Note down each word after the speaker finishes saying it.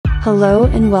Hello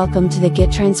and welcome to the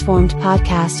Get Transformed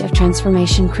podcast of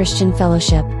Transformation Christian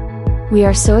Fellowship. We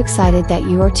are so excited that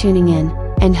you are tuning in,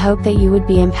 and hope that you would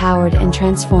be empowered and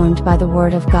transformed by the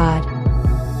Word of God.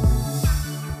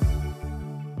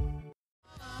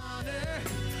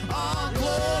 All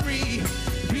glory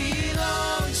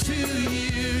belongs to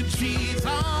you, Jesus.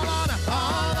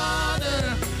 All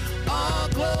honor, all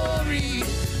glory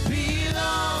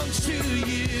belongs to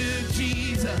you,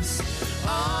 Jesus.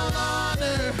 All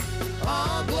honor,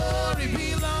 all glory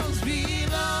belongs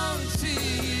to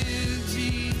you,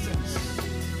 Jesus.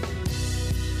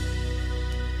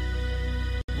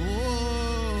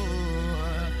 Oh,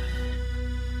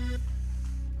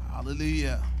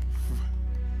 hallelujah.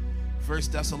 1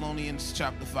 Thessalonians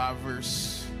chapter 5,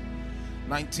 verse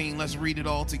 19. Let's read it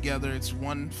all together. It's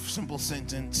one simple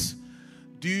sentence.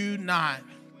 Do not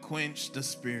quench the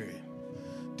Spirit.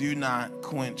 Do not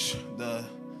quench the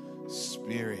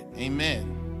Spirit.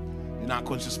 Amen. Do not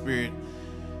quench the Spirit.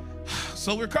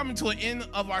 So we're coming to an end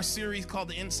of our series called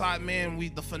The Inside Man.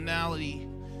 The finality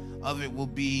of it will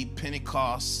be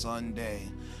Pentecost Sunday.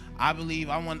 I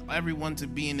want everyone to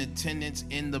be in attendance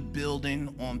in the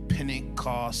building on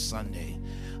Pentecost Sunday.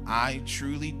 I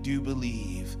truly do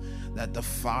believe that the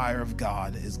fire of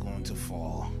God is going to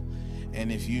fall.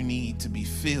 And if you need to be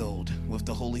filled with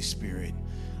the Holy Spirit,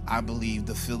 I believe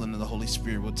the filling of the Holy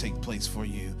Spirit will take place for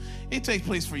you. It takes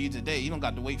place for you today. You don't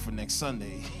got to wait for next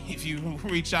Sunday. If you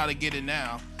reach out and get it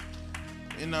now,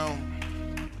 you know.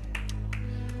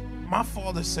 My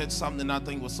father said something I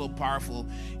think was so powerful.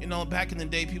 You know, back in the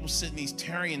day, people sit in these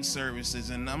tarrying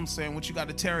services, and I'm saying, what you got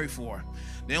to tarry for?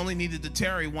 They only needed to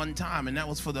tarry one time, and that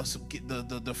was for the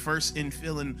first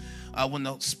infilling when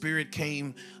the Spirit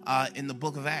came in the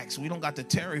book of Acts. We don't got to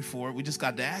tarry for it. We just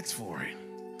got to ask for it.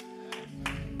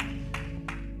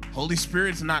 Holy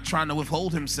Spirit's not trying to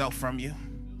withhold himself from you.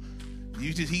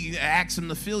 He asks him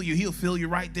to fill you. He'll fill you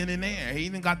right then and there. He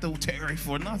ain't got to tarry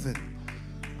for nothing.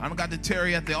 I don't got to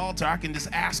tarry at the altar. I can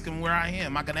just ask him where I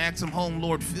am. I can ask him home,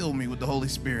 Lord, fill me with the Holy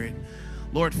Spirit.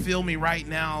 Lord, fill me right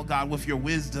now, God, with your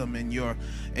wisdom and your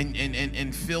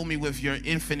and fill me with your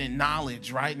infinite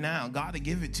knowledge right now. God will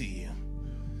give it to you.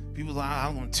 People are like,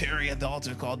 I'm going to tarry at the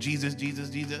altar called Jesus,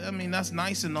 Jesus, Jesus. I mean, that's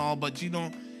nice and all, but you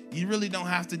really don't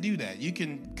have to do that. You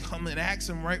can come and ask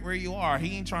him right where you are.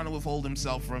 He ain't trying to withhold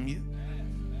himself from you.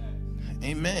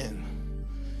 Amen.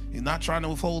 He's not trying to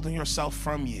withhold himself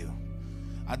from you.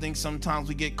 I think sometimes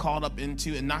we get caught up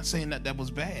into, and not saying that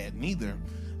was bad, neither,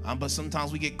 but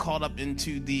sometimes we get caught up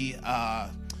into the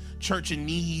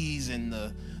churchanese and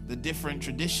the different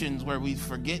traditions where we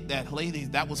forget that,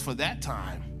 ladies, that was for that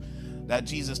time that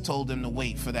Jesus told them to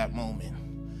wait for that moment.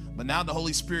 But now the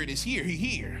Holy Spirit is here. He's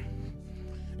here.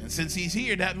 And since he's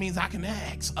here, that means I can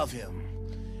ask of him.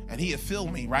 And he'll fill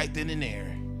me right then and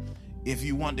there if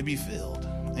you want to be filled.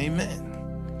 Amen.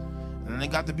 And it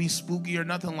ain't got to be spooky or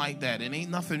nothing like that. It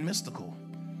ain't nothing mystical.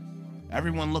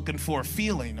 Everyone looking for a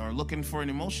feeling or looking for an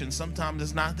emotion, sometimes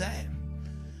it's not that.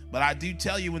 But I do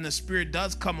tell you, when the Spirit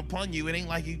does come upon you, it ain't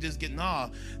like you just get,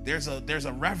 there's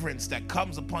a reverence that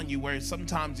comes upon you where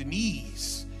sometimes your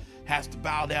knees has to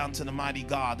bow down to the mighty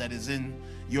God that is in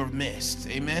your midst.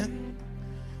 Amen.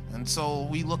 And so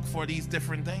we look for these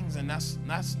different things, and that's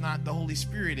not the Holy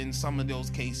Spirit in some of those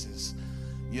cases.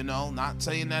 You know, not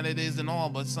saying that it is in all,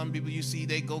 but some people you see,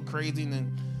 they go crazy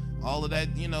and all of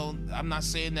that. You know, I'm not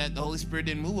saying that the Holy Spirit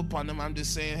didn't move upon them. I'm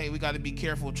just saying, hey, we got to be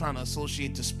careful trying to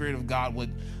associate the Spirit of God with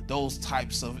those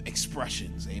types of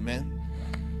expressions. Amen.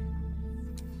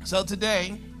 So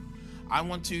today, I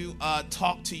want to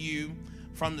talk to you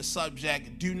from the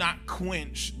subject, do not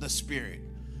quench the Spirit.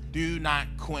 Do not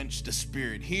quench the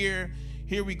Spirit. Here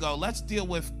we go. Let's deal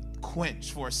with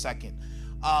quench for a second.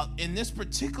 In this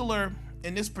particular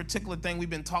thing, we've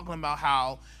been talking about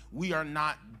how we are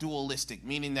not dualistic,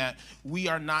 meaning that we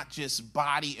are not just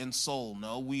body and soul.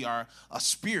 No, we are a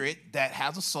spirit that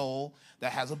has a soul,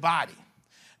 that has a body.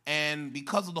 And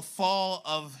because of the fall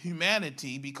of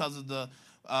humanity, because of the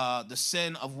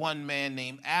sin of one man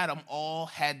named Adam, all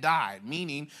had died,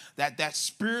 meaning that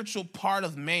spiritual part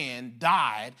of man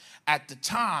died at the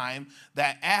time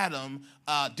that Adam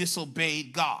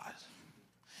disobeyed God.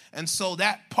 And so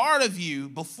that part of you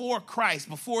before Christ,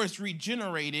 before it's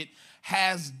regenerated,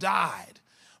 has died.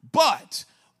 But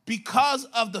because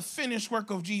of the finished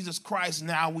work of Jesus Christ,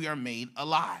 now we are made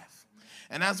alive.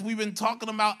 And as we've been talking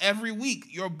about every week,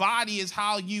 your body is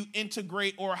how you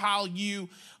integrate, or how you,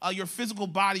 your physical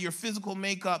body, your physical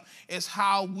makeup is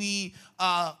how we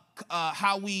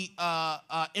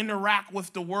interact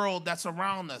with the world that's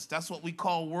around us. That's what we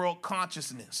call world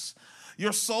consciousness.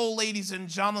 Your soul, ladies and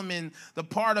gentlemen, the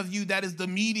part of you that is the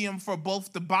medium for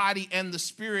both the body and the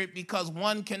spirit, because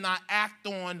one cannot act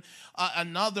on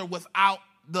another without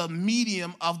the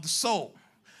medium of the soul.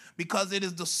 Because it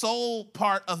is the soul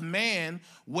part of man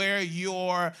where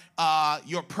your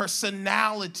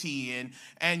personality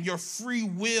and your free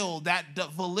will, that the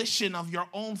volition of your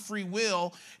own free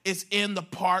will, is in the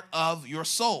part of your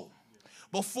soul.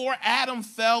 Before Adam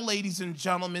fell, ladies and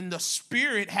gentlemen, the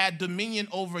spirit had dominion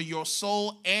over your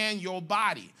soul and your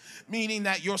body, meaning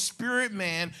that your spirit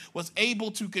man was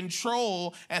able to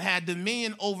control and had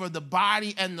dominion over the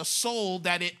body and the soul,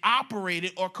 that it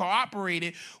operated or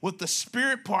cooperated with the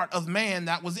spirit part of man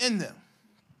that was in them.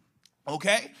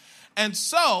 Okay? And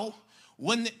so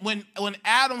when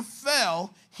Adam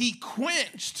fell, he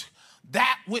quenched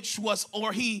that which was,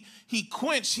 or he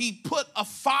put a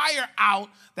fire out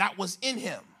that was in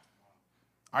him.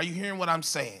 Are you hearing what I'm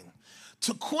saying?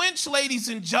 To quench, ladies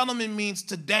and gentlemen, means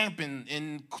to dampen.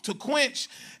 And to quench,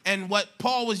 and what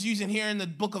Paul was using here in the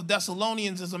book of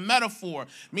Thessalonians as a metaphor,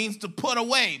 means to put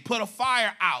away, put a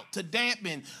fire out, to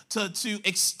dampen, to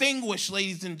extinguish,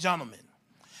 ladies and gentlemen.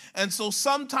 And so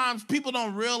sometimes people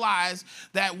don't realize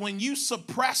that when you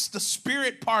suppress the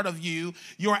spirit part of you,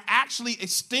 you're actually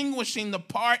extinguishing the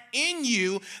part in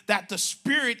you that the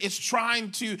spirit is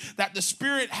that the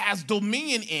spirit has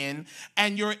dominion in,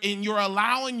 and you're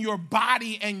allowing your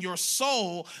body and your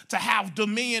soul to have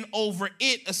dominion over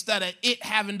it instead of it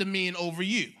having dominion over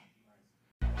you.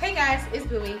 Hey guys, it's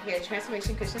Bowie here at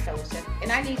Transformation Christian Fellowship,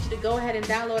 and I need you to go ahead and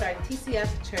download our TCF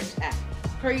Church app.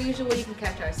 Per usual, you can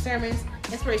catch our sermons,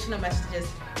 inspirational messages,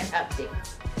 and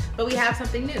updates. But we have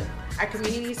something new, our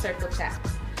community circle chats.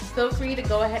 Feel free to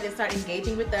go ahead and start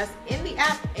engaging with us in the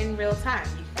app in real time.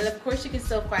 And of course, you can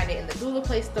still find it in the Google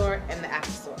Play Store and the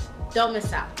Apple Store. Don't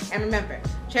miss out. And remember,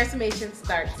 transformation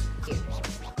starts here.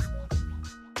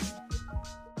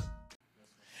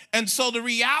 And so the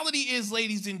reality is,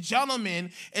 ladies and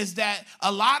gentlemen, is that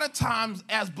a lot of times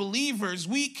as believers,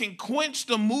 we can quench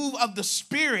the move of the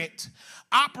Spirit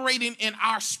operating in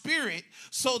our spirit,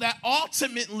 so that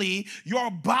ultimately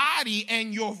your body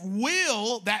and your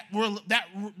will that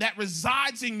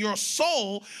resides in your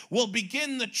soul will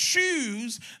begin to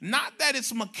choose. Not that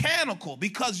it's mechanical,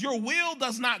 because your will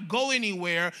does not go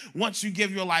anywhere once you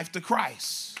give your life to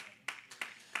Christ.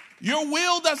 Your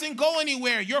will doesn't go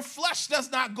anywhere. Your flesh does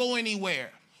not go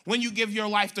anywhere when you give your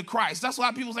life to Christ. That's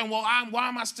why people say, well, why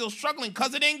am I still struggling?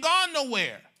 Because it ain't gone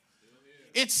nowhere.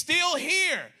 It's still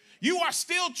here. You are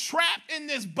still trapped in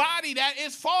this body that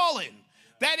is fallen,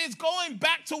 that is going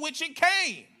back to which it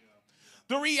came.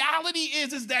 The reality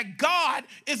is that God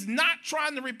is not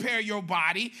trying to repair your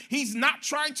body. He's not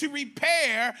trying to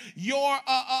repair your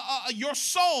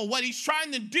soul. What he's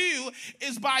trying to do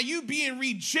is, by you being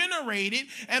regenerated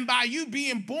and by you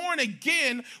being born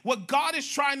again, what God is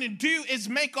trying to do is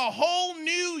make a whole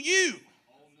new you.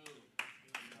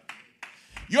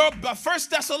 Your 1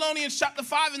 Thessalonians chapter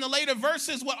 5 and the later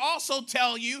verses would also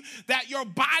tell you that your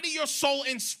body, your soul,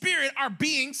 and spirit are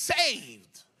being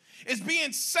saved. It's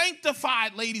being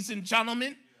sanctified, ladies and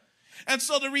gentlemen. And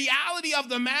so the reality of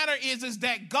the matter is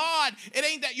that God, it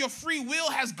ain't that your free will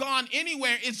has gone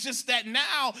anywhere. It's just that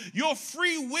now your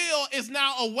free will is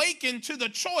now awakened to the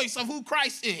choice of who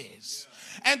Christ is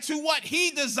and to what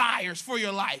he desires for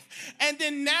your life. And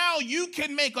then now you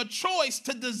can make a choice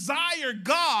to desire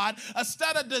God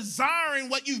instead of desiring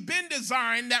what you've been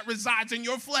desiring that resides in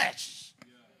your flesh.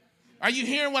 Are you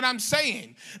hearing what I'm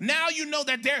saying? Now you know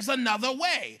that there's another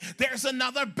way. There's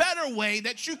another better way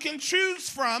that you can choose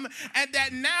from, and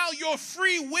that now your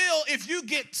free will, if you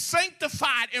get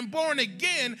sanctified and born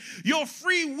again, your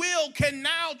free will can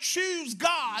now choose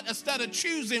God instead of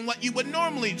choosing what you would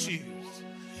normally choose.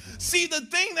 See, the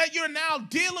thing that you're now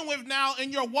dealing with now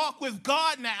in your walk with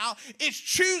God now is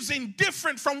choosing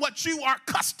different from what you are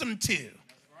accustomed to.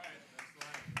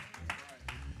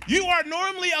 You are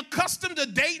normally accustomed to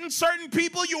dating certain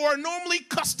people. You are normally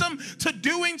accustomed to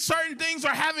doing certain things or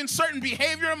having certain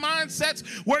behavioral mindsets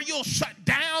where you'll shut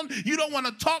down. You don't want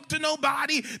to talk to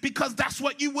nobody because that's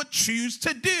what you would choose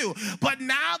to do. But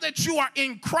now that you are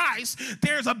in Christ,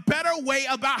 there's a better way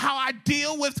about how I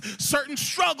deal with certain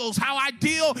struggles, how I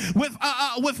deal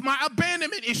with my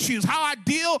abandonment issues, how I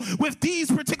deal with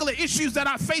these particular issues that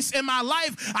I face in my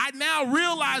life. I now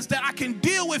realize that I can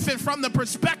deal with it from the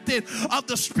perspective of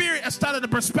the Spirit instead of the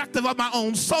perspective of my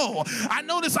own soul. I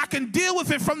notice I can deal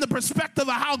with it from the perspective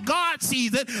of how God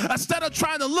sees it instead of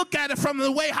trying to look at it from the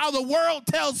way how the world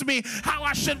tells me how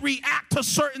I should react to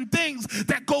certain things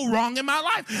that go wrong in my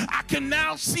life. I can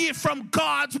now see it from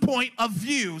God's point of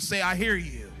view. Say, I hear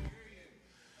you.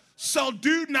 So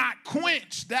do not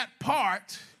quench that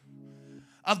part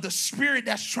of the spirit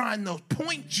that's trying to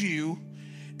point you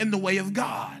in the way of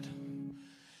God.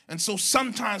 And so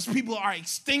sometimes people are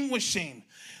extinguishing.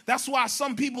 That's why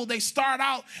some people, they start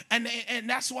out and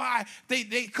that's why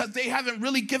because they haven't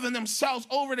really given themselves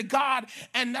over to God.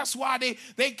 And that's why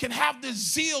they can have this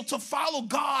zeal to follow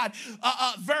God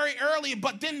very early.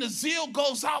 But then the zeal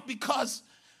goes out because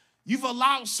you've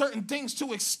allowed certain things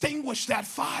to extinguish that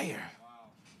fire. Wow.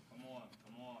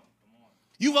 Come on.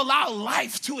 You've allowed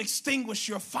life to extinguish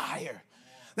your fire.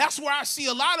 That's where I see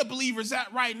a lot of believers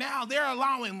at right now. They're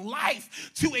allowing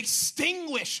life to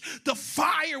extinguish the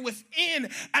fire within.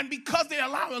 And because they're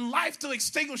allowing life to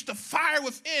extinguish the fire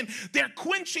within, they're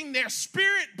quenching their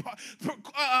spirit,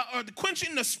 or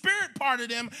quenching the spirit part of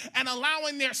them, and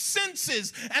allowing their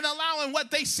senses and allowing what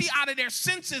they see out of their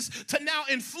senses to now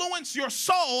influence your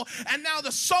soul. And now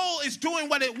the soul is doing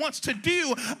what it wants to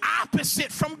do,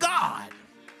 opposite from God.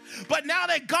 But now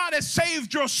that God has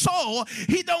saved your soul,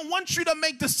 he don't want you to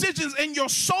make decisions in your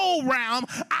soul realm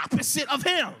opposite of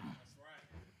him. That's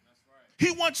right.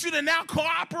 He wants you to now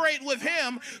cooperate with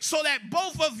him so that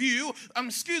both of you,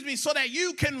 so that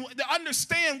you can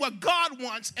understand what God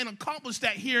wants and accomplish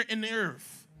that here in the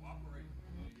earth.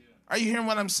 Are you hearing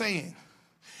what I'm saying?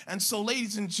 And so,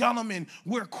 ladies and gentlemen,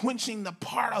 we're quenching the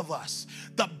part of us,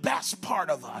 the best part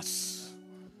of us.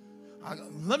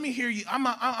 Let me hear you.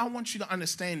 I want you to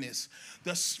understand this.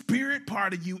 The spirit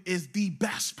part of you is the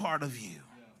best part of you.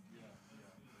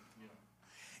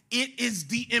 It is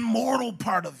the immortal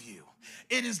part of you.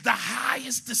 It is the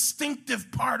highest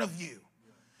distinctive part of you.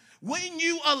 When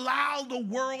you allow the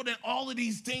world and all of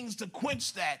these things to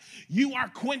quench that, you are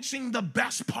quenching the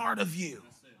best part of you.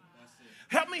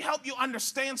 Help me help you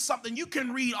understand something. You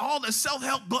can read all the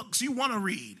self-help books you want to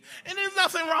read, and there's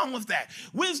nothing wrong with that.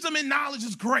 Wisdom and knowledge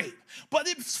is great, but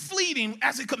it's fleeting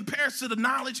as it compares to the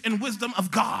knowledge and wisdom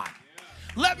of God.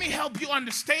 Let me help you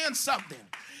understand something.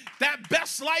 That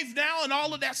best life now and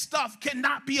all of that stuff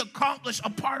cannot be accomplished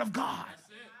apart of God.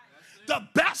 The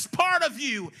best part of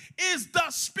you is the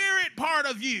spirit part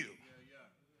of you.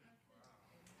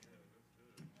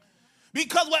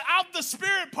 Because without the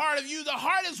spirit part of you, the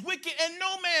heart is wicked and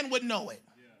no man would know it.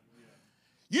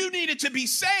 You needed to be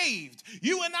saved.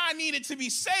 You and I needed to be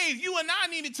saved. You and I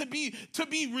needed to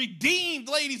be redeemed,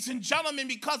 ladies and gentlemen,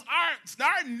 because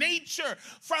our nature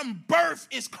from birth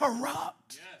is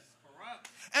corrupt. Yes, corrupt.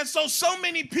 And so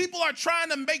many people are trying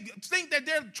to think that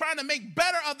they're trying to make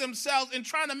better of themselves and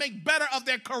trying to make better of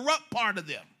their corrupt part of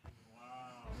them.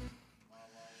 Wow.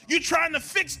 You're trying to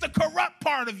fix the corrupt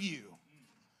part of you.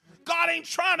 God ain't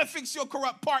trying to fix your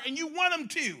corrupt part, and you want him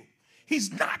to.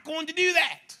 He's not going to do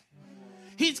that.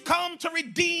 He's come to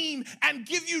redeem and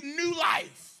give you new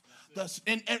life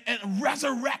and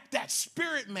resurrect that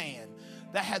spirit man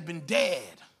that had been dead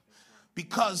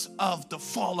because of the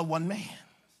fall of one man.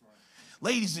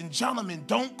 Ladies and gentlemen,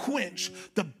 don't quench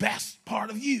the best part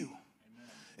of you.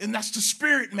 And that's the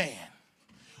spirit man,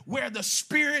 where the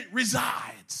spirit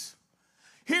resides.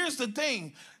 Here's the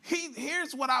thing.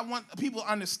 Here's what I want people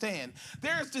to understand.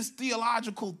 There's this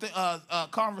theological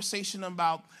conversation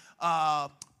about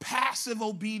passive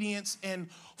obedience and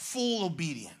full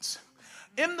obedience.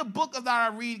 In the book that I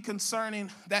read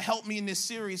concerning, that helped me in this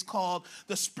series called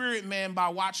The Spirit Man by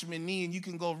Watchman Nee, and you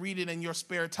can go read it in your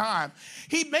spare time,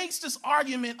 he makes this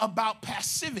argument about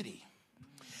passivity.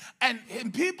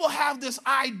 And people have this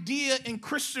idea in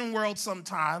Christian world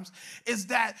sometimes is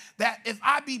that if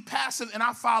I be passive and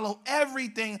I follow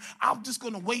everything, I'm just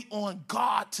going to wait on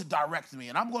God to direct me.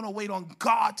 And I'm going to wait on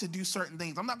God to do certain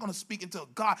things. I'm not going to speak until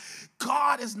God.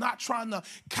 God is not trying to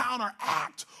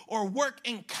counteract or work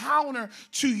in counter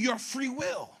to your free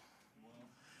will.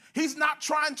 He's not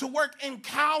trying to work in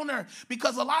counter,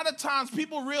 because a lot of times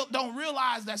people don't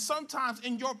realize that sometimes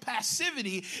in your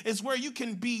passivity is where you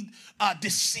can be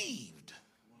deceived.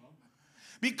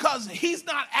 Because he's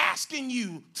not asking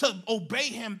you to obey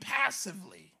him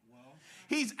passively.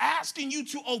 He's asking you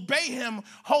to obey him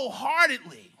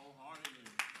wholeheartedly.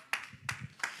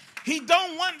 He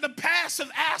don't want the passive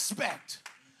aspect.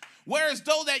 Whereas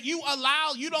though that you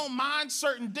don't mind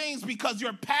certain things because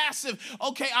you're passive.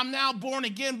 Okay, I'm now born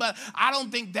again, but I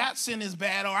don't think that sin is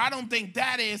bad, or I don't think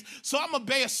that is. So I'm going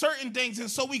to obey certain things. And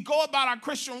so we go about our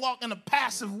Christian walk in a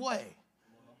passive way.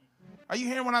 Are you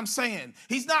hearing what I'm saying?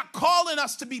 He's not calling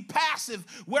us to be passive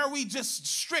where we just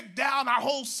strict down our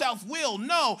whole self-will.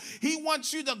 No, he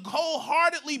wants you to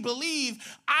wholeheartedly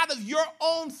believe out of your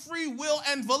own free will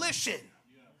and volition.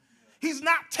 He's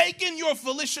not taking your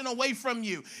volition away from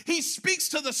you. He speaks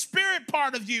to the spirit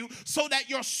part of you so that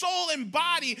your soul and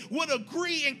body would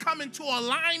agree and come into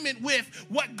alignment with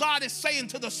what God is saying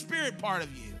to the spirit part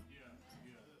of you.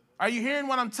 Are you hearing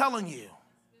what I'm telling you?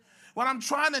 What I'm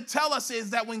trying to tell us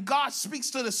is that when God speaks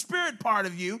to the spirit part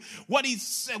of you, what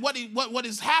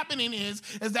is happening is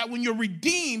that when you're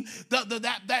redeemed,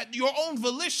 that your own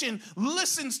volition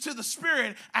listens to the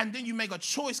spirit, and then you make a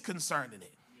choice concerning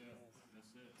it.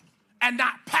 And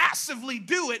not passively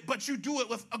do it, but you do it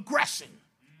with aggression.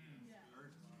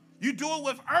 You do it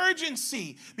with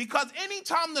urgency, because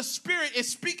anytime the Spirit is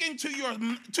speaking to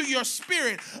your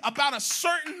spirit about a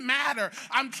certain matter,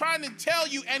 I'm trying to tell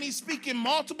you, and he's speaking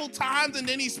multiple times, and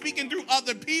then he's speaking through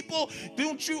other people.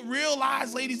 Don't you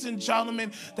realize, ladies and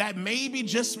gentlemen, that maybe,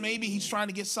 just maybe, he's trying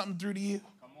to get something through to you?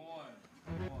 Come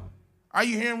on. Are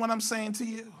you hearing what I'm saying to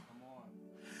you?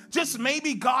 Just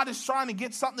maybe God is trying to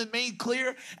get something made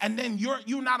clear, and then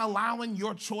you're not allowing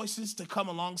your choices to come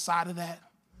alongside of that,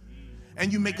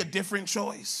 and you make a different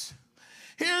choice.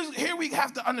 Here we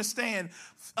have to understand,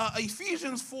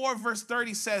 Ephesians 4 verse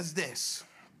 30 says this: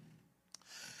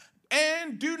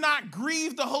 and do not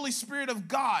grieve the Holy Spirit of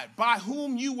God, by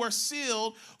whom you were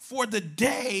sealed for the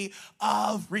day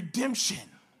of redemption.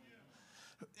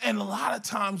 And a lot of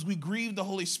times we grieve the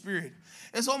Holy Spirit.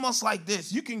 It's almost like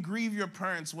this. You can grieve your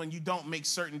parents when you don't make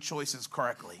certain choices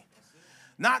correctly.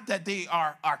 Not that they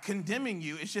are condemning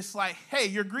you. It's just like, hey,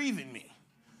 you're grieving me.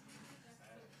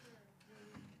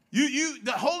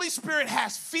 The Holy Spirit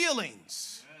has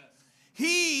feelings.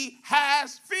 He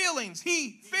has feelings.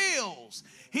 He feels.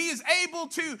 He's able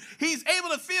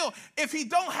to feel. If he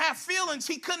don't have feelings,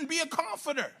 he couldn't be a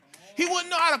comforter. He wouldn't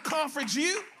know how to comfort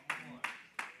you.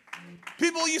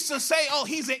 People used to say, oh,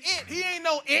 he's an it. He ain't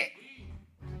no it.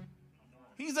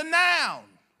 He's a noun.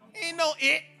 He ain't no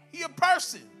it. He a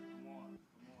person.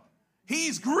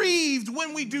 He's grieved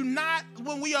when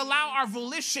we allow our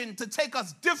volition to take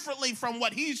us differently from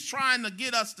what he's trying to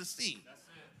get us to see. That's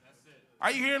it.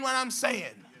 Are you hearing what I'm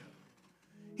saying?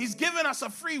 He's given us a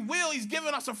free will. He's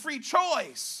given us a free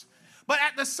choice. But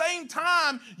at the same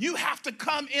time, you have to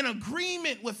come in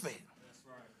agreement with it.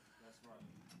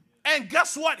 And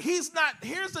guess what? Here's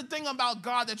the thing about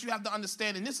God that you have to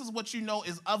understand, and this is what you know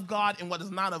is of God and what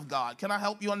is not of God. Can I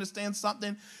help you understand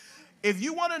something? If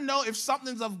you want to know if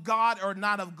something's of God or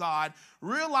not of God,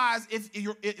 realize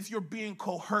if you're being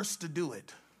coerced to do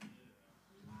it.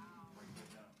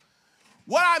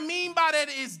 What I mean by that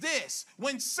is this: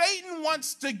 when Satan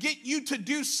wants to get you to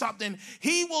do something,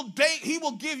 he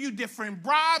will give you different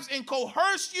bribes and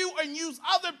coerce you and use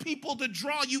other people to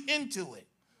draw you into it.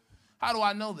 How do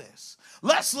I know this?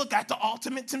 Let's look at the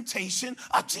ultimate temptation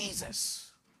of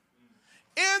Jesus.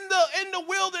 In the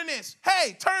wilderness,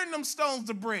 hey, turn them stones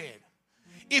to bread.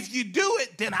 If you do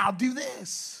it, then I'll do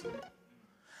this.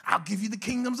 I'll give you the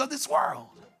kingdoms of this world.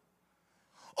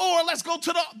 Or let's go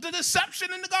to the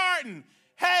deception in the garden.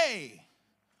 Hey,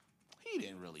 he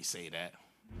didn't really say that.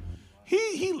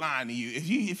 He lying to you.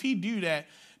 If he do that,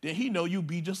 then he know you'll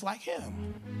be just like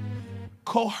him.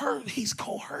 He's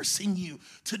coercing you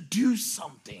to do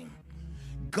something.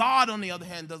 God, on the other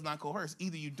hand, does not coerce.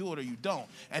 Either you do it or you don't.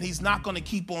 And he's not going to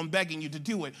keep on begging you to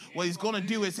do it. What he's going to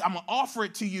do is, I'm going to offer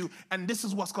it to you, and this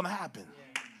is what's going to happen.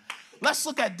 Let's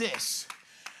look at this.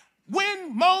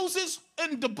 When Moses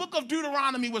in the book of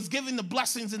Deuteronomy was giving the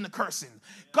blessings and the cursing,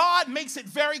 God makes it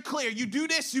very clear. You do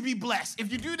this, you be blessed.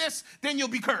 If you do this, then you'll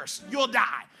be cursed. You'll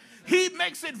die. He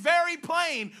makes it very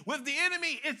plain. With the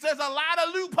enemy, there's a lot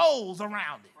of loopholes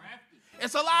around it.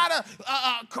 It's a lot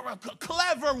of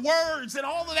clever words and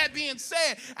all of that being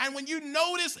said. And when you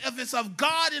notice if it's of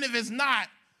God and if it's not,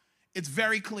 it's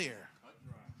very clear.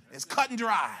 It's cut and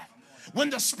dry. When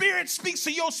the Spirit speaks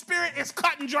to your spirit, it's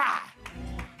cut and dry.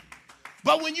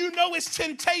 But when you know it's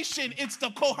temptation, it's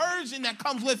the coercion that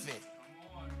comes with it.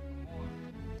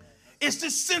 It's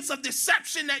this sense of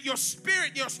deception that your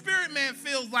spirit man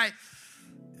feels like.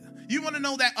 You want to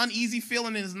know that uneasy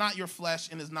feeling is not your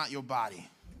flesh and is not your body.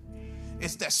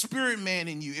 It's that spirit man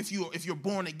in you. If you're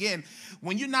born again,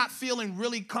 when you're not feeling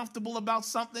really comfortable about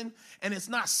something and it's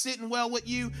not sitting well with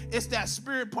you, it's that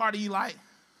spirit part of you like,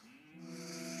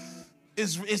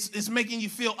 it's making you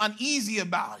feel uneasy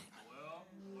about it.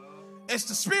 It's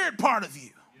the spirit part of you.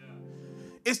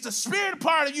 It's the spirit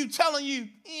part of you telling you,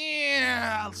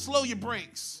 yeah, slow your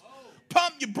brakes.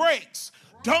 Pump your brakes.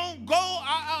 Don't go,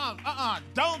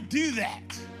 don't do that.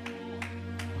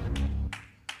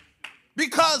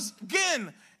 Because,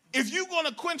 again, if you're going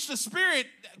to quench the Spirit,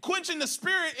 quenching the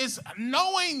Spirit is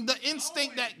knowing the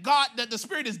instinct that the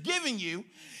Spirit is giving you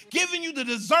the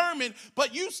discernment,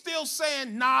 but you still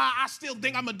saying, nah, I still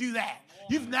think I'm going to do that.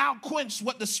 You've now quenched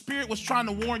what the Spirit was trying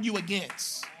to warn you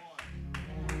against.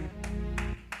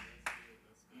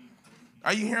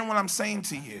 Are you hearing what I'm saying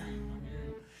to you?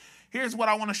 Here's what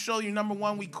I want to show you. Number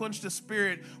one, we quench the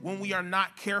Spirit when we are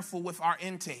not careful with our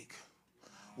intake.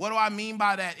 What do I mean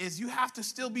by that? Is you have to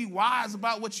still be wise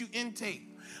about what you intake.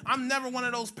 I'm never one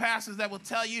of those pastors that will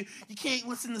tell you, you can't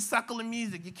listen to secular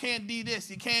music. You can't do this.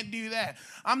 You can't do that.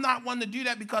 I'm not one to do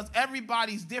that because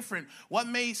everybody's different. What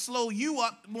may slow you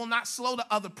up will not slow the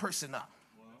other person up.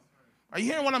 Are you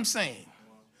hearing what I'm saying?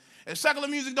 If secular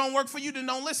music don't work for you, then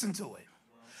don't listen to it.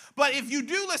 But if you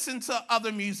do listen to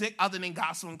other music other than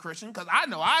gospel and Christian, because I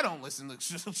know I don't listen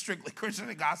to strictly Christian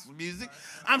and gospel music,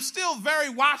 I'm still very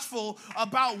watchful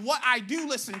about what I do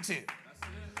listen to.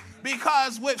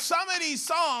 Because with some of these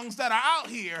songs that are out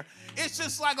here, it's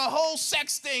just like a whole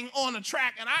sex thing on a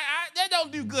track, and that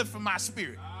don't do good for my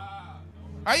spirit.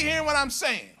 Are you hearing what I'm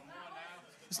saying?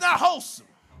 It's not wholesome.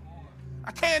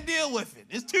 I can't deal with it.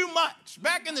 It's too much.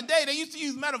 Back in the day, they used to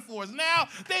use metaphors. Now,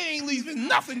 they ain't leaving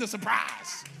nothing to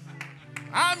surprise.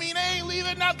 I mean, they ain't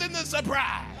leaving nothing to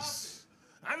surprise.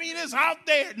 I mean, it's out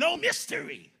there. No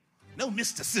mystery. No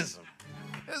mysticism.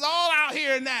 It's all out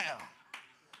here now.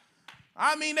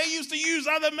 I mean, they used to use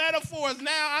other metaphors.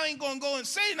 Now, I ain't going to go and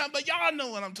say nothing, but y'all know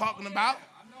what I'm talking about.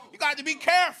 You got to be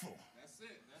careful. That's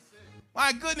it.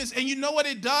 My goodness. And you know what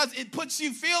it does? It puts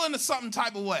you feeling a something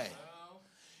type of way.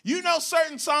 You know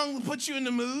certain songs will put you in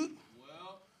the mood.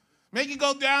 Make you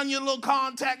go down your little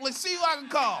contact list. See who I can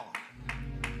call.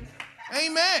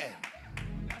 Amen.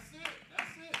 That's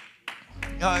it.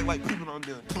 Y'all act like people don't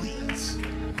do it. Please.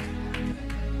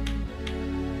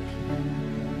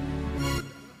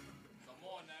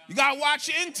 You gotta watch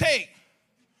your intake.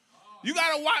 You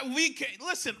gotta watch.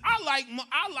 Listen. I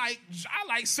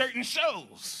like certain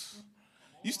shows.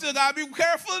 You still gotta be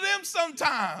careful of them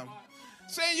sometimes.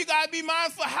 Saying you gotta be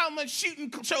mindful how much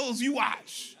shooting shows you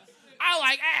watch. I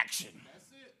like action.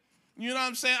 You know what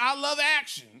I'm saying? I love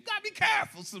action. You gotta be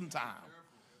careful sometimes.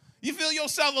 You feel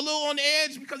yourself a little on the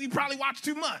edge because you probably watch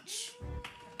too much.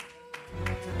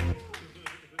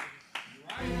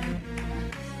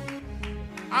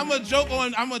 I'm a joke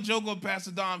on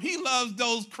Pastor Dom. He loves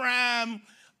those crime,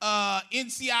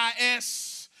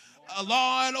 NCIS,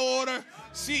 Law and Order.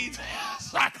 See,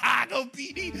 Chicago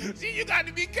PD. See, you got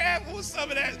to be careful with some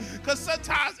of that because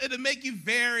sometimes it'll make you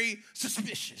very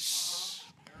suspicious.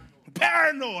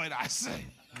 Paranoid, I say.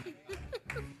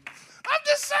 I'm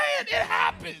just saying it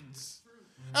happens.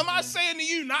 Am I saying to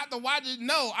you not to watch it?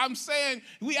 No, I'm saying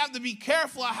we have to be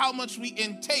careful of how much we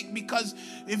intake because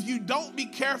if you don't be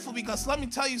careful, because let me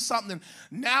tell you something,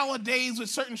 nowadays with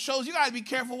certain shows, you got to be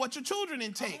careful what your children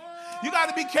intake. You got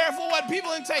to be careful what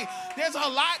people intake. There's a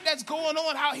lot that's going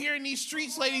on out here in these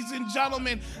streets, ladies and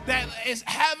gentlemen, that is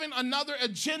having another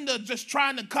agenda just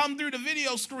trying to come through the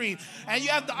video screen. And you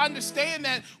have to understand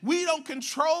that we don't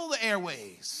control the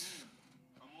airways.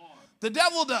 The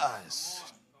devil does.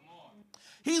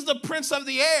 He's the prince of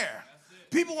the air.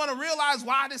 People want to realize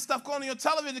why this stuff going on your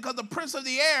television because the prince of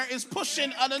the air is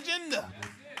pushing an agenda.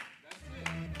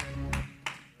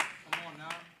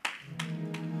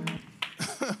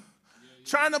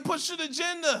 Trying to push an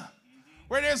agenda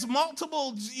where there's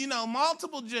multiple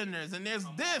genders and there's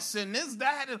this and this,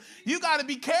 that. And you got to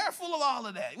be careful of all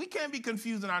of that. We can't be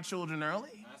confusing our children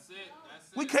early.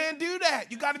 We can't do that.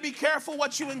 You got to be careful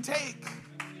what you intake.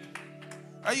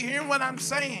 Are you hearing what I'm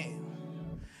saying?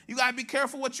 You got to be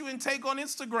careful what you intake on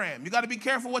Instagram. You got to be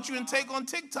careful what you intake on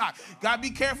TikTok. You got to be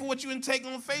careful what you intake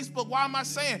on Facebook. Why am I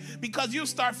saying? Because you'll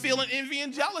start feeling envy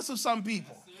and jealous of some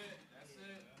people.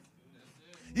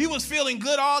 You was feeling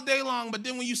good all day long, but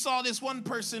then when you saw this one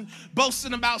person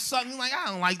boasting about something, you're like, I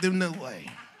don't like them no way.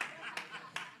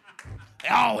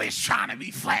 They're always trying to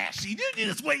be flashy. You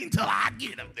just wait until I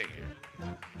get up there.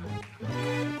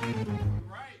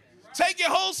 Take your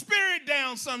whole spirit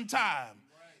down sometime.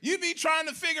 You be trying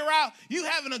to figure out you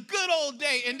having a good old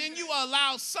day, and then you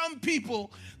allow some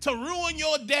people to ruin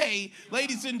your day,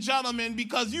 ladies and gentlemen,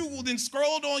 because you then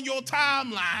scrolled on your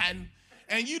timeline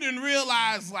and you didn't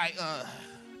realize, like, And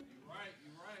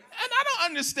I don't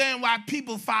understand why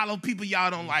people follow people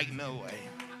y'all don't like no way.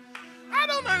 I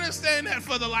don't understand that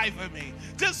for the life of me.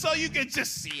 Just so you can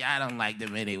just see, I don't like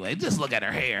them anyway. Just look at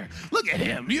her hair. Look at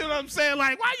him. You know what I'm saying?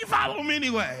 Like, why you follow him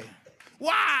anyway?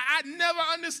 Why? I never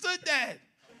understood that.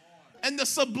 And the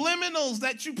subliminals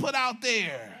that you put out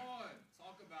there.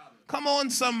 Come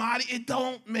on, somebody. It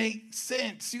don't make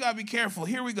sense. You got to be careful.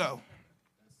 Here we go.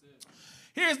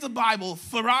 Here's the Bible.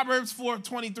 For Proverbs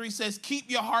 4:23 says,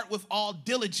 keep your heart with all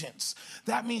diligence.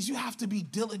 That means you have to be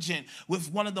diligent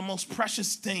with one of the most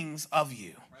precious things of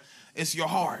you. It's your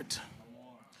heart.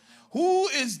 Who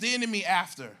is the enemy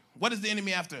after? What is the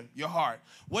enemy after? Your heart.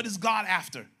 What is God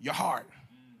after? Your heart.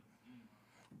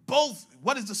 Both.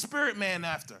 What is the spirit man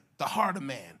after? The heart of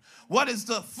man. What is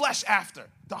the flesh after?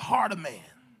 The heart of man.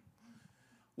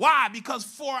 Why? Because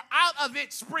for out of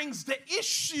it springs the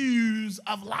issues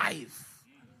of life.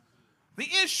 The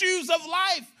issues of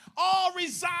life all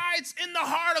resides in the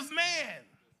heart of man.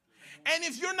 And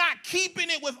if you're not keeping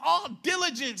it with all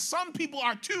diligence, some people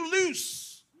are too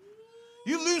loose.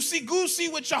 You loosey-goosey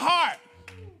with your heart.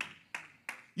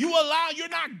 You're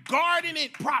not guarding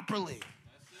it properly.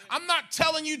 I'm not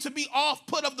telling you to be off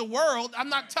put of the world. I'm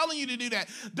not telling you to do that.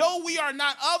 Though we are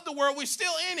not of the world, we're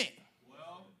still in it.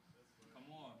 Well, come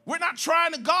on. We're not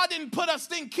trying to, God didn't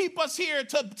keep us here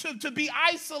to be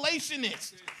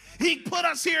isolationists. He put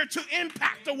us here to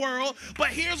impact the world. But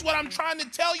here's what I'm trying to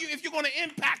tell you. If you're going to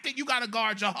impact it, you got to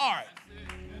guard your heart.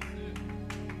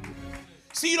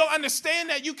 See, you don't understand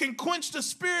that you can quench the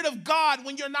Spirit of God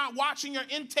when you're not watching your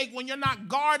intake, when you're not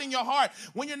guarding your heart,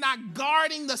 when you're not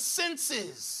guarding the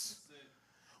senses.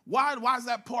 Why is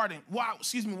that important? Why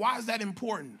is that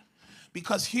important?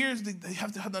 Because you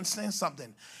have to understand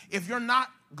something. If you're not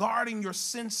guarding your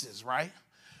senses, right?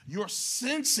 Your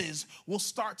senses will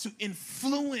start to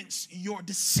influence your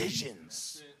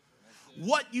decisions.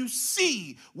 What you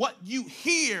see, what you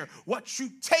hear, what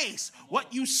you taste,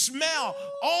 what you smell,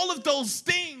 all of those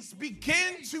things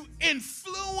begin to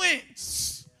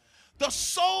influence the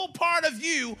soul part of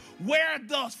you where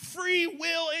the free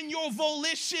will and your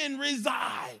volition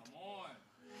reside.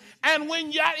 And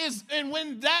when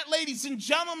that, ladies and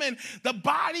gentlemen, the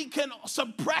body can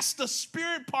suppress the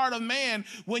spirit part of man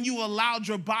when you allowed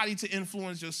your body to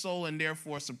influence your soul and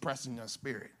therefore suppressing your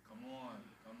spirit. Come on.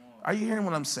 Are you hearing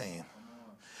what I'm saying?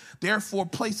 Therefore,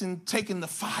 taking the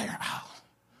fire out,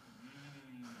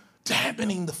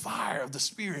 dampening the fire of the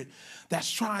spirit that's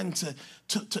trying to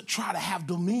try to have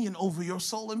dominion over your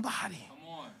soul and body. Come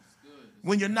on. It's good.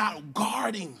 When you're not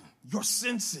guarding your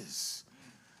senses.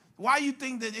 Why you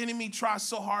think the enemy tries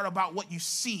so hard about what you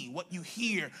see, what you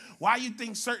hear? Why you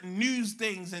think certain news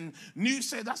things and news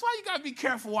say, that's why you got to be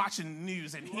careful watching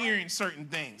news and hearing certain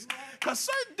things. Because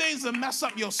certain things will mess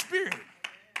up your spirit.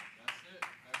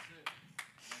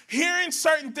 Hearing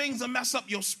certain things will mess up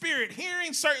your spirit.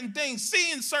 Hearing certain things,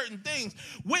 seeing certain things,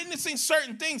 witnessing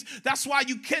certain things. That's why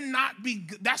you cannot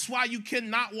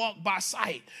walk by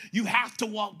sight. You have to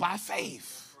walk by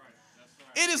faith.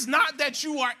 It is not that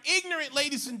you are ignorant,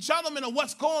 ladies and gentlemen, of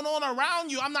what's going on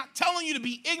around you. I'm not telling you to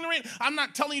be ignorant. I'm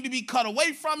not telling you to be cut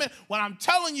away from it. What I'm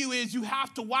telling you is you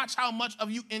have to watch how much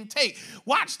of you intake.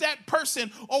 Watch that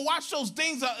person or watch those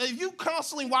things. If you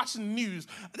constantly watching the news,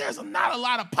 there's not a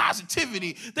lot of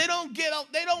positivity. They don't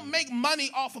make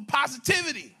money off of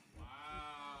positivity.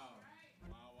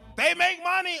 They make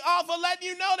money off of letting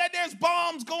you know that there's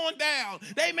bombs going down.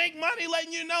 They make money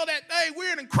letting you know that, hey,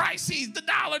 we're in a crisis. The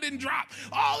dollar didn't drop.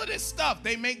 All of this stuff,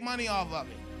 they make money off of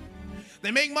it. They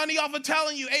make money off of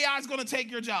telling you AI is going to take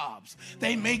your jobs.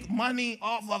 They make money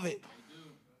off of it.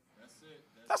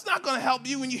 That's not going to help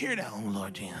you when you hear that. Oh,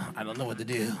 Lord, I don't know what to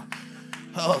do.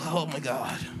 Oh my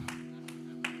God.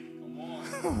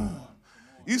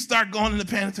 You start going into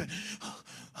panic.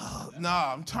 No,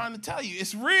 I'm trying to tell you,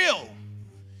 it's real.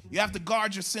 You have to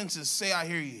guard your senses. Say, I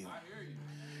hear you.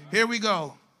 Here we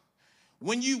go.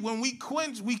 When we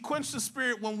quench the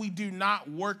spirit when we do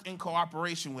not work in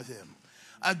cooperation with him.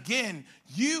 Again,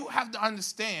 you have to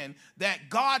understand that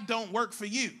God don't work for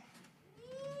you.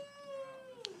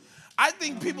 I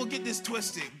think people get this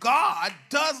twisted. God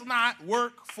does not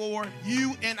work for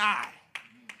you and I.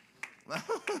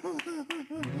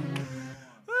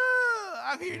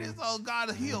 I hear this, oh,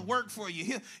 God, he'll work for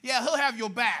you. He'll have your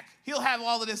back. He'll have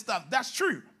all of this stuff. That's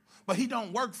true, but he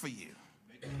don't work for you.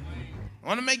 I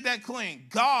want to make that clean.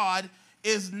 God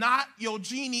is not your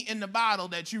genie in the bottle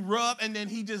that you rub and then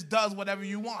he just does whatever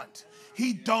you want.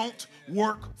 He don't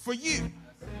work for you.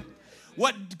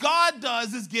 What God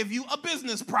does is give you a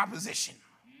business proposition.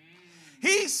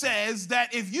 He says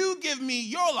that if you give me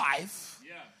your life,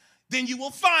 then you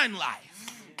will find life.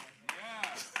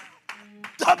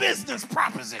 The business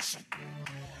proposition.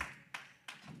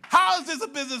 How is this a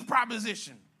business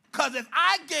proposition? Because if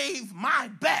I gave my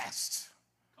best,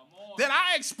 then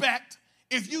I expect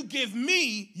if you give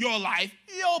me your life,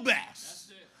 your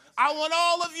best. I want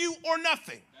all of you or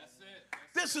nothing.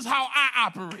 This is how I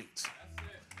operate.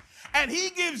 And he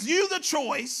gives you the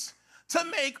choice to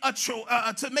make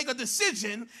a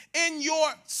decision in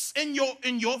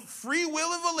your free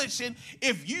will and volition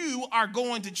if you are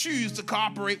going to choose to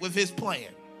cooperate with his plan.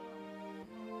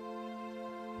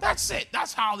 That's it.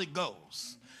 That's how it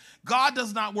goes. God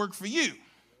does not work for you.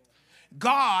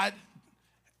 God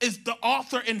is the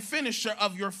author and finisher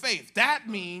of your faith. That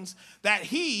means that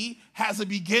he has a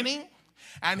beginning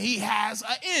and he has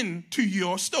an end to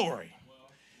your story.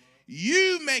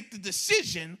 You make the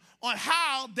decision on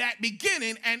how that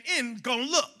beginning and end gonna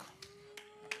look.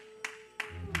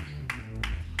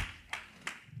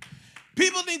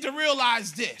 People need to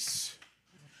realize this.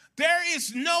 There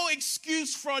is no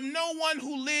excuse for no one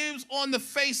who lives on the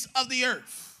face of the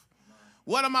earth.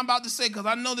 What am I about to say? Because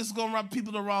I know this is going to rub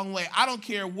people the wrong way. I don't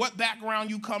care what background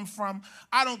you come from.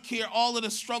 I don't care all of the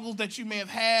struggles that you may have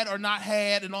had or not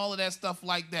had and all of that stuff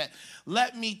like that.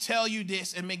 Let me tell you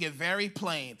this and make it very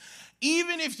plain.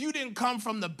 Even if you didn't come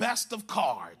from the best of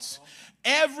cards,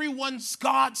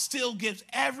 God still gives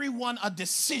everyone a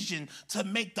decision to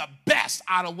make the best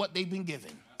out of what they've been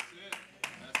given.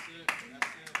 That's it.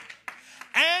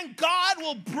 And God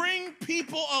will bring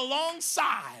people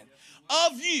alongside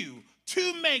of you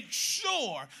to make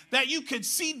sure that you can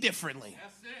see differently.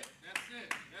 That's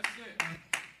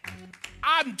it.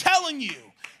 I'm telling you,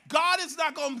 God is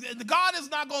not going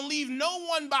to leave no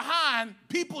one behind.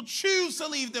 People choose to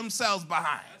leave themselves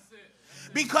behind.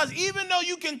 Because even though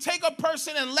you can take a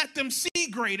person and let them see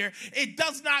greater, it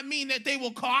does not mean that they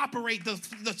will cooperate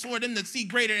for them to see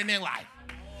greater in their life.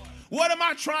 What am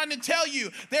I trying to tell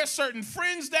you? There's certain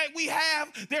friends that we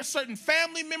have. There's certain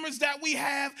family members that we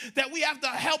have to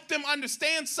help them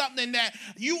understand something, that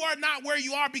you are not where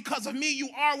you are because of me. You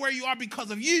are where you are because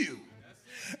of you.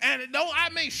 And though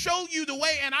I may show you the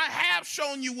way, and I have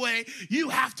shown you the way, you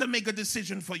have to make a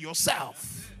decision for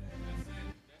yourself.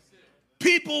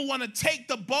 People want to take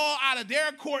the ball out of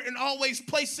their court and always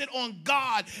place it on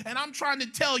God. And I'm trying to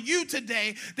tell you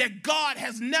today that God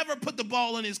has never put the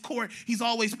ball in his court. He's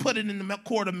always put it in the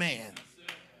court of man.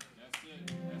 That's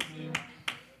it.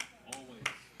 Always.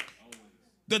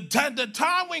 The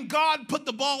time when God put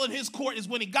the ball in his court is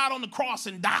when he got on the cross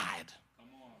and died. Come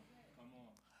on.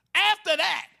 After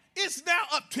that, it's now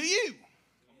up to you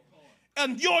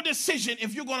and your decision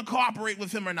if you're going to cooperate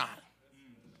with him or not.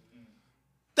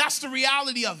 That's the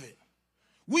reality of it.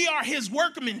 We are his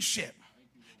workmanship,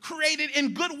 created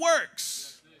in good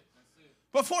works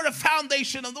before the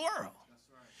foundation of the world.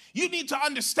 You need to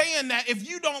understand that if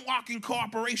you don't walk in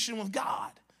cooperation with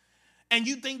God and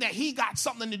you think that he got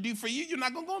something to do for you, you're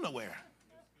not going to go nowhere.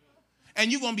 And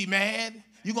you're going to be mad.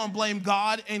 You're going to blame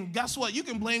God. And guess what? You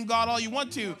can blame God all you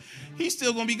want to. He's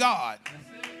still going to be God.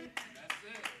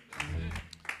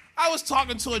 I was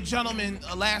talking to a gentleman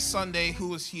last Sunday who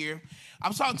was here. I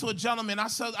was talking to a gentleman. I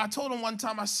told him one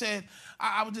time, I said,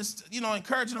 I would just,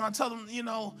 encouraging him. I told him,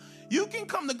 you can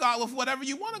come to God with whatever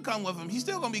you want to come with him. He's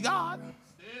still going to be God.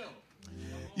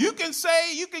 You can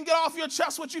get off your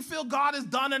chest what you feel God has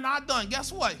done and not done.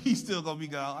 Guess what? He's still going to be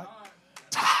God.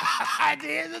 At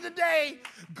the end of the day,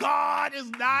 God is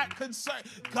not concerned.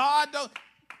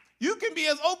 You can be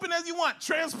as open as you want,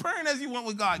 transparent as you want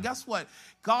with God. Guess what?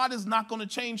 God is not going to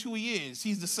change who he is.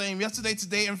 He's the same yesterday,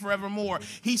 today, and forevermore.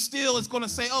 He still is going to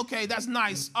say, okay, that's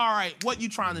nice. All right, what you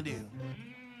trying to do?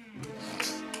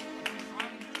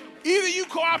 Either you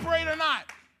cooperate or not.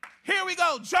 Here we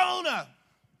go, Jonah.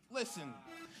 Listen,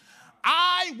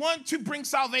 I want to bring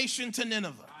salvation to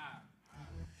Nineveh.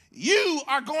 You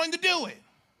are going to do it.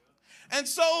 And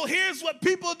so here's what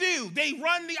people do. They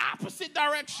run the opposite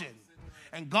direction.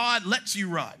 And God lets you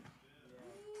run.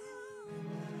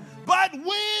 But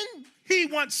when he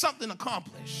wants something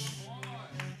accomplished,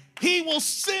 he will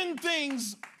send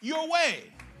things your way.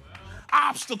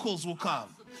 Obstacles will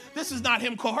come. This is not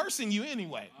him coercing you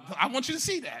anyway. I want you to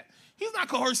see that. He's not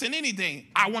coercing anything.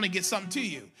 I want to get something to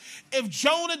you. If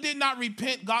Jonah did not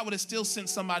repent, God would have still sent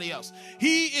somebody else.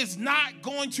 He is not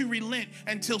going to relent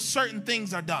until certain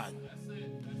things are done.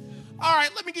 All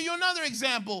right, let me give you another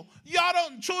example.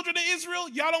 Children of Israel,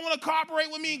 y'all don't want to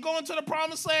cooperate with me and go into the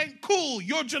promised land? Cool,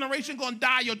 your generation going to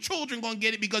die, your children going to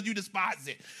get it because you despise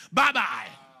it. Bye-bye.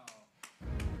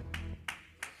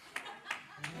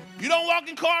 You don't walk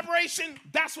in cooperation,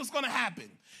 that's what's going to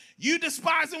happen. You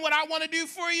despising what I want to do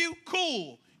for you?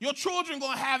 Cool. Your children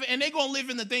going to have it, and they're going to live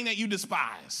in the thing that you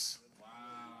despise.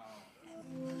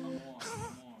 Wow.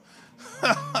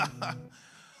 Come on.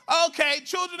 Okay,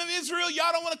 children of Israel,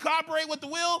 y'all don't want to cooperate with the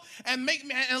will and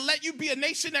let you be a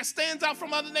nation that stands out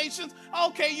from other nations?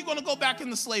 Okay, you're going to go back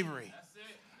into slavery.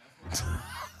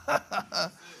 That's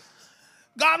it.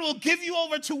 God will give you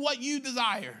over to what you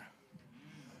desire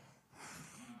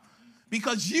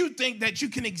because you think that you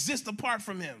can exist apart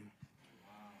from him.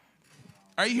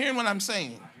 Are you hearing what I'm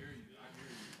saying?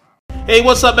 Hey,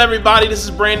 what's up, everybody? This is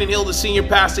Brandon Hill, the senior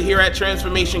pastor here at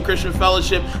Transformation Christian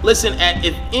Fellowship. Listen, at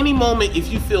any moment,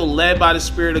 if you feel led by the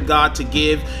Spirit of God to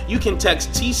give, you can text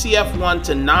TCF1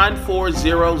 to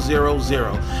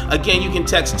 94000. Again, you can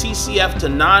text TCF to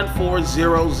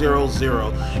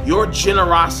 94000. Your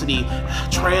generosity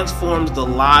transforms the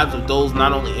lives of those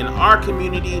not only in our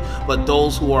community, but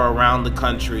those who are around the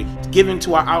country. Giving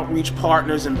to our outreach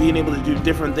partners and being able to do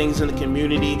different things in the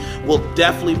community will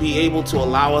definitely be able to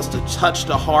allow us to touch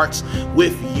the hearts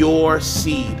with your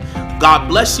seed. God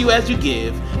bless you as you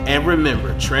give, and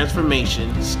remember,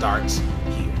 transformation starts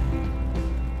here.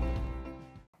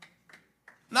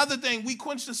 Another thing, we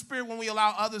quench the spirit when we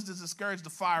allow others to discourage the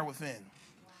fire within.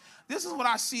 This is what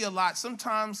I see a lot.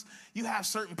 Sometimes you have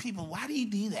certain people, why do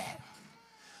you do that?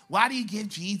 Why do you give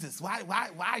Jesus? Why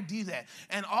do that?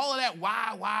 And all of that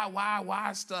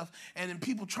why stuff, and then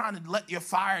people trying to let your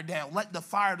fire down, let the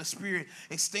fire of the Spirit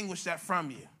extinguish that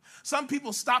from you. Some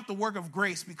people stop the work of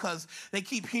grace because they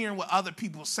keep hearing what other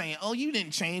people are saying. Oh, you didn't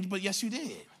change, but yes, you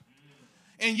did.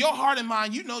 In your heart and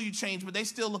mind, you know you changed, but they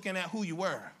still looking at who you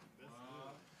were.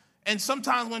 And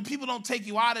sometimes when people don't take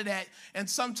you out of that, and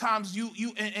sometimes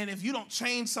and if you don't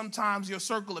change sometimes your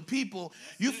circle of people,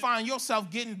 you find yourself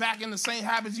getting back in the same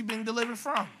habits you've been delivered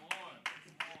from.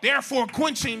 Therefore,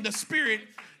 quenching the spirit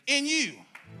in you.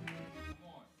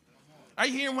 Are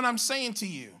you hearing what I'm saying to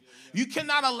you? You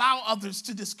cannot allow others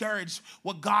to discourage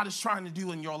what God is trying to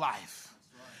do in your life.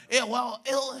 You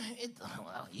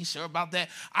sure about that?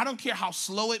 I don't care how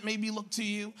slow it may be look to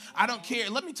you. I don't care.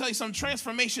 Let me tell you something.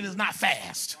 Transformation is not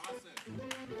fast.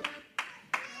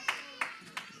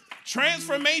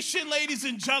 Transformation, ladies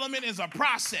and gentlemen, is a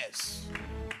process.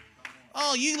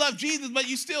 Oh, you love Jesus, but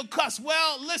you still cuss.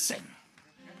 Well, listen.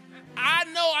 I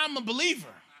know I'm a believer,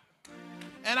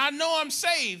 and I know I'm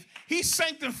saved. He's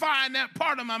sanctifying that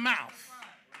part of my mouth.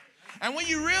 And when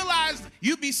you realize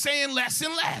you be saying less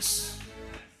and less,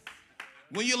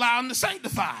 when you allow him to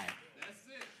sanctify it.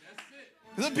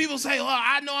 Some people say, well,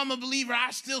 I know I'm a believer.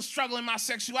 I still struggle in my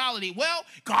sexuality. Well,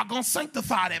 God gonna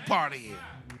sanctify that part of you.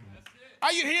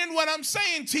 Are you hearing what I'm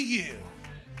saying to you?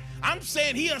 I'm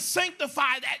saying he'll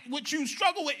sanctify that which you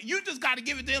struggle with. You just got to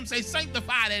give it to him. Say,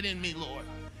 sanctify that in me, Lord.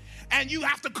 And you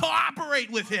have to cooperate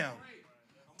with him.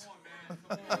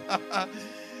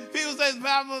 People say,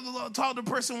 I talked to a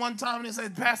person one time and they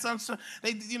said, Pastor,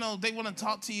 they want to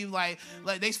talk to you like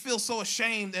they feel so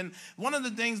ashamed. And one of the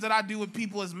things that I do with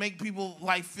people is make people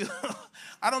like feel,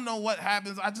 I don't know what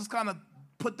happens. I just kind of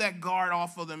put that guard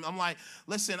off of them. I'm like,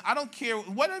 listen, I don't care.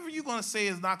 Whatever you're going to say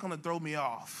is not going to throw me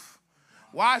off.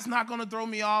 Why it's not going to throw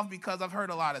me off? Because I've heard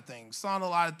a lot of things, saw a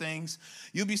lot of things.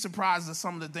 You'll be surprised at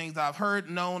some of the things I've heard,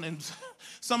 known, and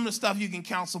some of the stuff you can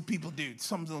counsel people do.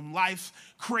 Some of the life's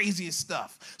craziest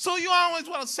stuff. So you always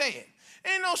want to say it.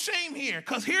 Ain't no shame here,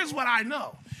 because here's what I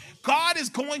know. God is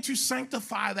going to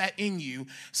sanctify that in you.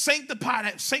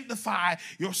 Sanctify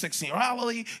your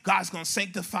sexuality. God's going to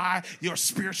sanctify your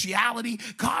spirituality.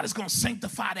 God is going to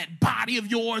sanctify that body of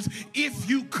yours if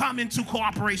you come into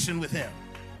cooperation with him.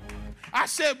 I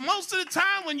said most of the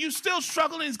time when you're still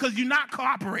struggling is because you're not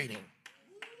cooperating.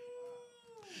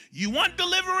 You want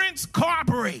deliverance?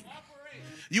 Cooperate.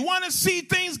 You want to see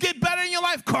things get better in your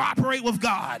life? Cooperate with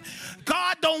God.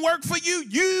 God don't work for you.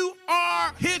 You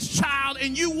are his child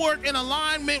and you work in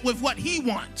alignment with what he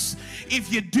wants.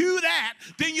 If you do that,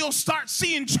 then you'll start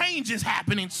seeing changes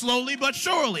happening slowly but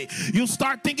surely. You'll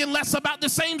start thinking less about the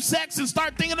same sex and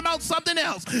start thinking about something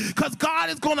else, because God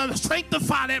is going to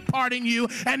sanctify that part in you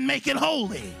and make it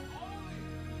holy.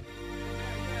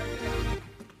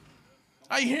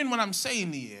 Are you hearing what I'm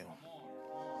saying to you?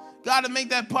 God to make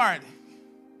that part.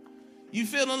 You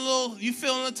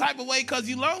feeling a type of way because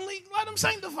you lonely? Let him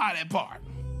sanctify that part.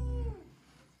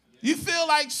 You feel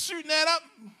like shooting that up,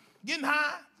 getting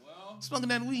high, smoking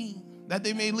that weed that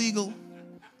they made legal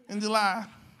in July.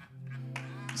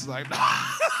 It's like,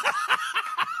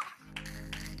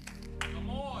 Come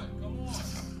on.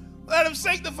 Let him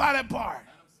sanctify that part.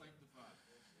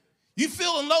 You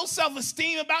feeling low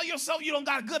self-esteem about yourself, you don't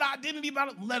got a good identity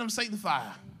about it, let him sanctify.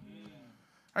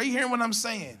 Are you hearing what I'm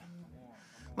saying?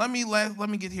 Let me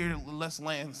get here. Let's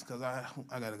land, because I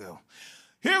got to go.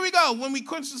 Here we go. When we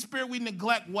quench the spirit, we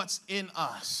neglect what's in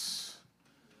us.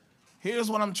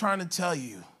 Here's what I'm trying to tell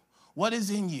you. What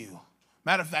is in you?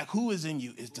 Matter of fact, who is in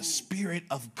you is the Spirit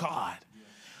of God.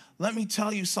 Let me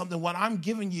tell you something. What I'm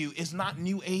giving you is not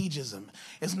New Ageism.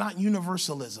 It's not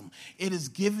universalism. It is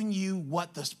giving you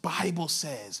what the Bible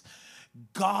says.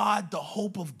 God, the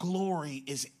hope of glory,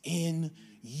 is in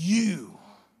you.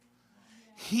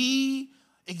 He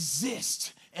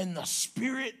exists in the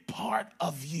spirit part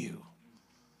of you.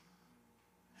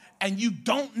 and you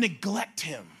don't neglect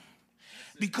him.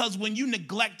 Because when you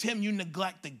neglect him, you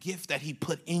neglect the gift that he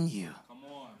put in you. Come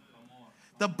on.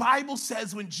 The Bible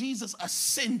says when Jesus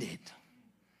ascended,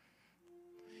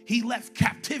 he left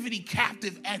captivity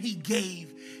captive and he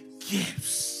gave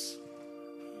gifts.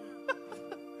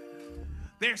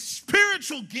 There's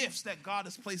spiritual gifts that God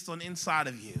has placed on the inside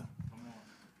of you.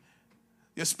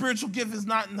 Your spiritual gift is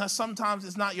not, sometimes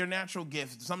it's not your natural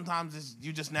gift. Sometimes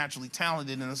you're just naturally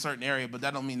talented in a certain area, but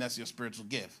that don't mean that's your spiritual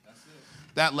gift.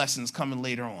 That lesson's coming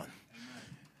later on.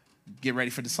 Get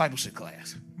ready for discipleship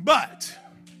class. But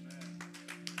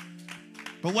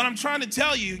what I'm trying to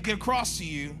tell you, get across to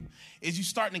you, is you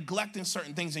start neglecting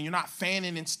certain things and you're not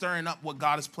fanning and stirring up what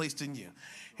God has placed in you.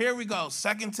 Here we go,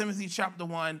 2 Timothy chapter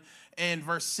 1 and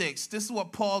verse 6. This is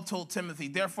what Paul told Timothy.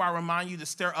 Therefore, I remind you to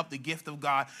stir up the gift of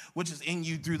God, which is in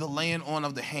you through the laying on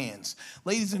of the hands.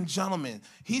 Ladies and gentlemen,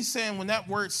 he's saying when that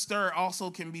word stir also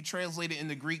can be translated in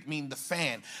the Greek mean to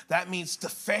fan. That means to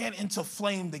fan into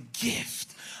flame the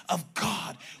gift of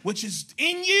God, which is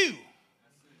in you.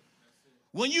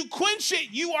 When you quench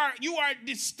it, you are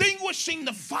distinguishing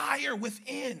the fire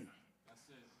within.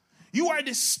 You are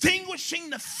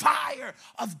distinguishing the fire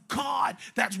of God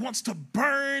that wants to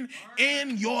burn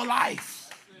in your life.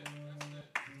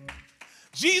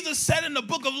 Jesus said in the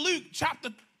book of Luke, chapter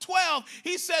 12,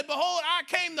 he said, behold, I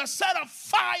came to set a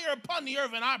fire upon the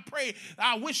earth, and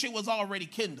I wish it was already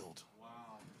kindled.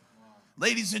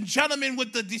 Ladies and gentlemen,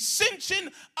 with the descension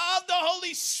of the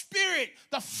Holy Spirit,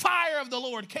 the fire of the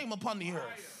Lord came upon the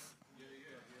earth.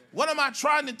 What am I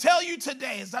trying to tell you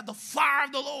today is that the fire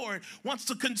of the Lord wants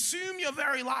to consume your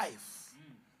very life,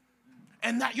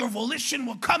 and that your volition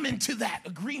will come into that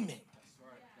agreement.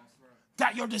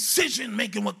 That your decision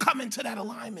making will come into that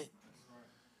alignment.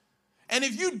 And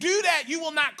if you do that, you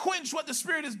will not quench what the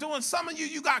Spirit is doing. Some of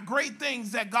you got great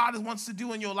things that God wants to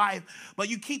do in your life, but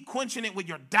you keep quenching it with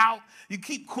your doubt. You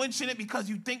keep quenching it because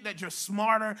you think that you're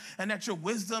smarter and that your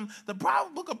wisdom. The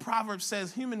book of Proverbs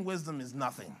says human wisdom is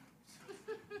nothing.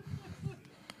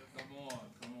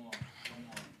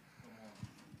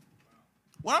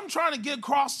 What I'm trying to get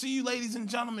across to you, ladies and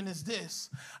gentlemen, is this.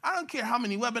 I don't care how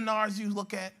many webinars you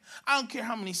look at. I don't care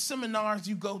how many seminars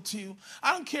you go to.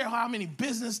 I don't care how many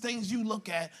business things you look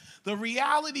at. The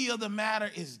reality of the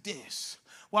matter is this.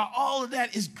 While all of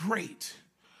that is great,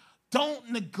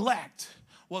 don't neglect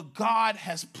what God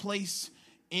has placed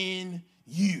in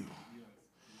you.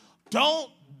 Do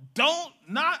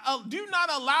not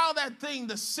allow that thing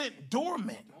to sit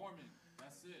dormant.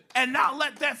 And not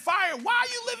let that fire, why are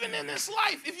you living in this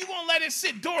life if you're going to let it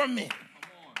sit dormant?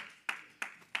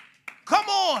 Come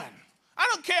on. I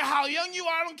don't care how young you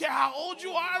are. I don't care how old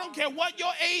you are. I don't care what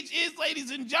your age is,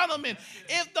 ladies and gentlemen.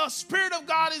 If the Spirit of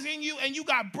God is in you and you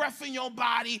got breath in your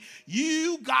body,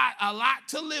 you got a lot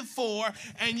to live for,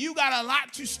 and you got a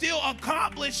lot to still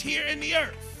accomplish here in the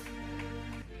earth.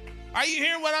 Are you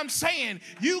hearing what I'm saying?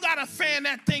 You got to fan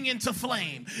that thing into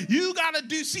flame. You got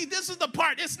to see, this is the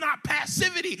part. It's not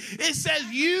passivity. It says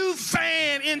you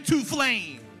fan into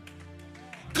flame.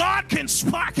 God can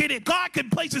spark it. God can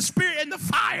place a spirit in the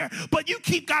fire, but you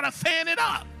got to fan it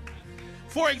up.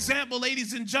 For example,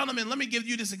 ladies and gentlemen, let me give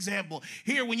you this example.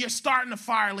 Here, when you're starting a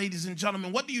fire, ladies and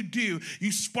gentlemen, what do?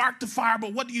 You spark the fire,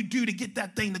 but what do you do to get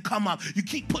that thing to come up? You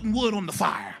keep putting wood on the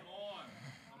fire.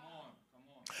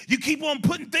 You keep on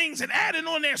putting things and adding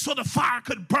on there so the fire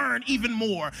could burn even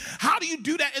more. How do you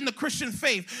do that in the Christian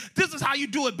faith? This is how you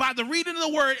do it, by the reading of the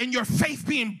word and your faith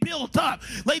being built up.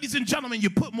 Ladies and gentlemen,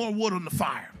 you put more wood on the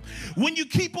fire. When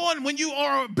you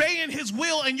are obeying his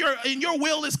will and your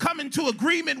will is coming to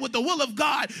agreement with the will of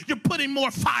God, you're putting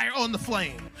more fire on the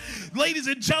flame. Ladies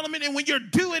and gentlemen, and when you're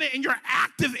doing it and you're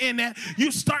active in it,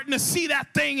 you're starting to see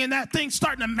that thing, and that thing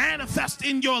starting to manifest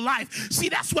in your life. See,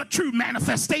 that's what true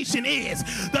manifestation is.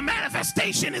 The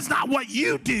manifestation is not what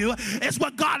you do, it's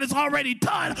what God has already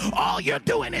done. All you're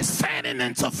doing is fanning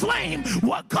into flame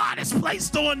what God has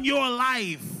placed on your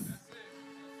life.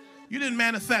 You didn't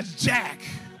manifest jack.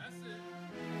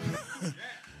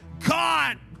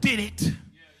 God did it.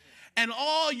 And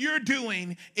all you're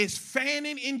doing is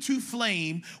fanning into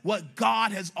flame what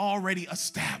God has already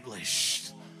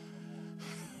established.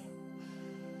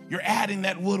 You're adding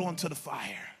that wood onto the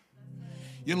fire.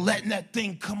 You're letting that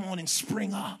thing come on and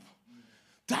spring up.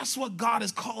 That's what God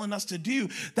is calling us to do.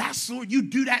 That's what you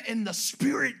do, that in the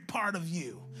spirit part of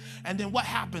you. And then what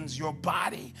happens? Your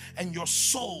body and your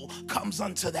soul comes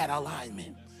unto that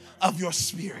alignment of your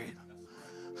spirit.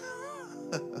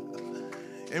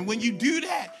 And when you do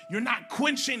that, you're not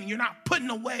quenching, you're not putting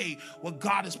away what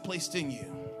God has placed in you.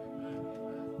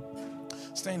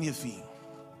 Stand to your feet.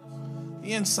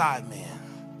 The inside man.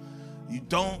 You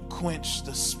don't quench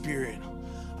the Spirit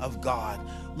of God.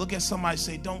 Look at somebody,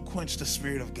 say, don't quench the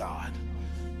Spirit of God.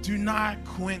 Do not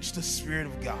quench the Spirit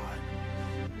of God.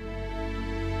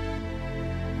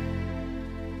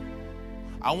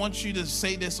 I want you to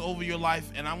say this over your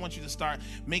life, and I want you to start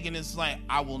making this like,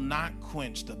 I will not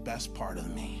quench the best part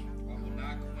of me. I will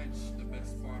not quench the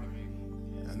best part of me.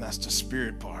 And that's the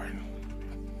spirit part.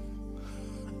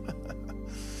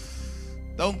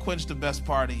 Don't quench the best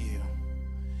part of you.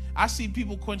 I see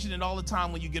people quenching it all the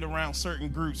time when you get around certain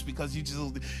groups because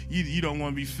you don't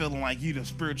want to be feeling like you the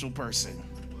spiritual person.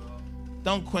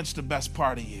 Don't quench the best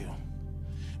part of you.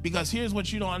 Because here's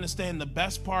what you don't understand. The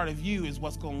best part of you is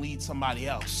what's going to lead somebody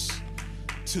else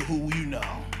to who you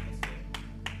know.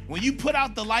 When you put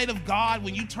out the light of God,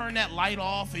 when you turn that light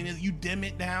off and you dim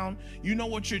it down, you know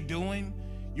what you're doing?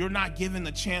 You're not giving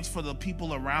the chance for the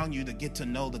people around you to get to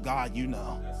know the God you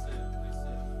know.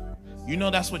 You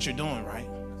know that's what you're doing, right?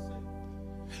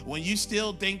 When you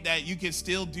still think that you can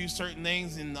still do certain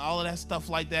things and all of that stuff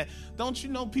like that, don't you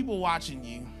know people watching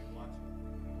you?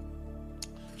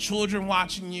 Children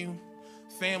watching you,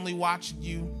 family watching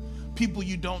you, people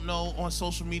you don't know on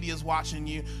social media is watching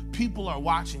you. People are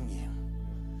watching you.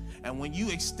 And when you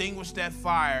extinguish that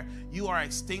fire, you are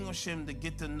extinguishing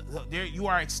you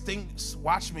are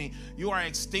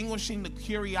extinguishing the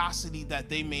curiosity that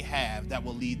they may have that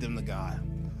will lead them to God.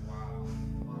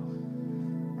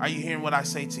 Are you hearing what I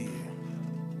say to you?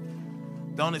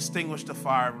 Don't extinguish the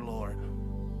fire of the Lord.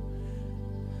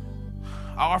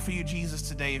 I offer you Jesus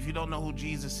today. If you don't know who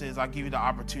Jesus is, I give you the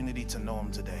opportunity to know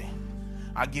him today.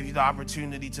 I give you the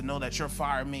opportunity to know that your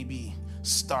fire may be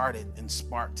started and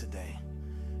sparked today.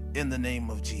 In the name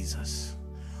of Jesus.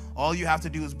 All you have to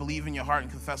do is believe in your heart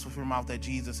and confess with your mouth that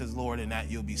Jesus is Lord, and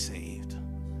that you'll be saved.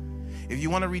 If you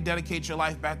want to rededicate your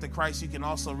life back to Christ, you can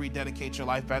also rededicate your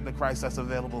life back to Christ. That's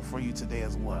available for you today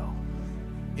as well.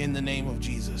 In the name of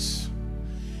Jesus.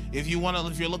 If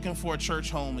you're looking for a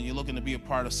church home and you're looking to be a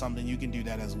part of something, you can do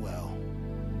that as well.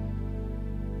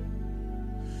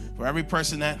 For every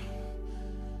person that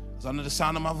is under the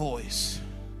sound of my voice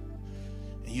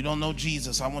and you don't know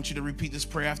Jesus, I want you to repeat this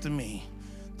prayer after me.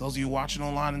 Those of you watching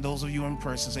online and those of you in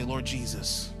person, say, Lord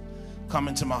Jesus, come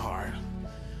into my heart.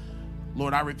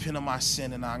 Lord, I repent of my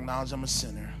sin and I acknowledge I'm a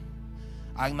sinner.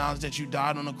 I acknowledge that you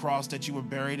died on the cross, that you were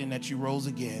buried, and that you rose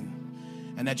again,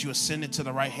 and that you ascended to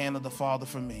the right hand of the Father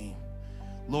for me.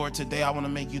 Lord, today I want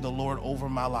to make you the Lord over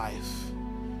my life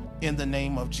in the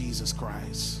name of Jesus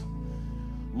Christ.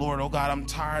 Lord, oh God, I'm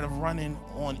tired of running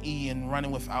on E and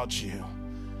running without you.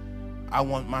 I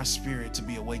want my spirit to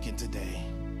be awakened today.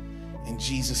 In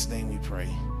Jesus' name we pray.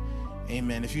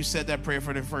 Amen. If you said that prayer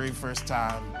for the very first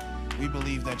time, we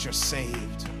believe that you're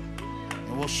saved.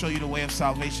 And we'll show you the way of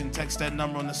salvation. Text that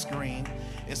number on the screen.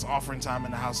 It's offering time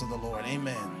in the house of the Lord.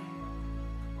 Amen.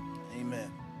 Amen.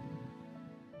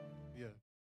 Yeah.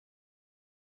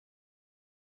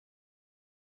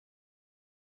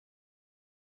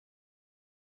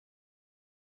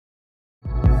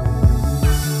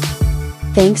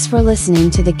 Thanks for listening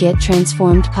to the Get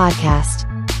Transformed podcast.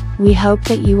 We hope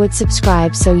that you would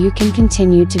subscribe so you can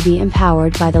continue to be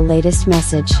empowered by the latest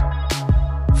message.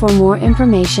 For more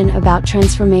information about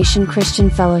Transformation Christian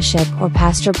Fellowship or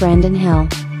Pastor Brandon Hill,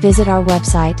 visit our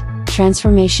website,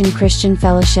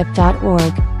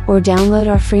 transformationchristianfellowship.org, or download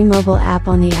our free mobile app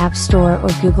on the App Store or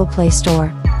Google Play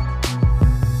Store.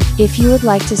 If you would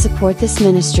like to support this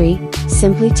ministry,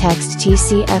 simply text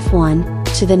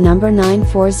TCF1 to the number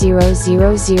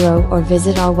 94000 or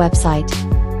visit our website.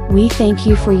 We thank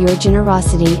you for your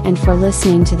generosity and for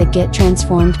listening to the Get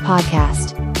Transformed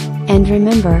podcast. And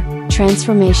remember,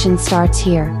 transformation starts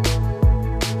here.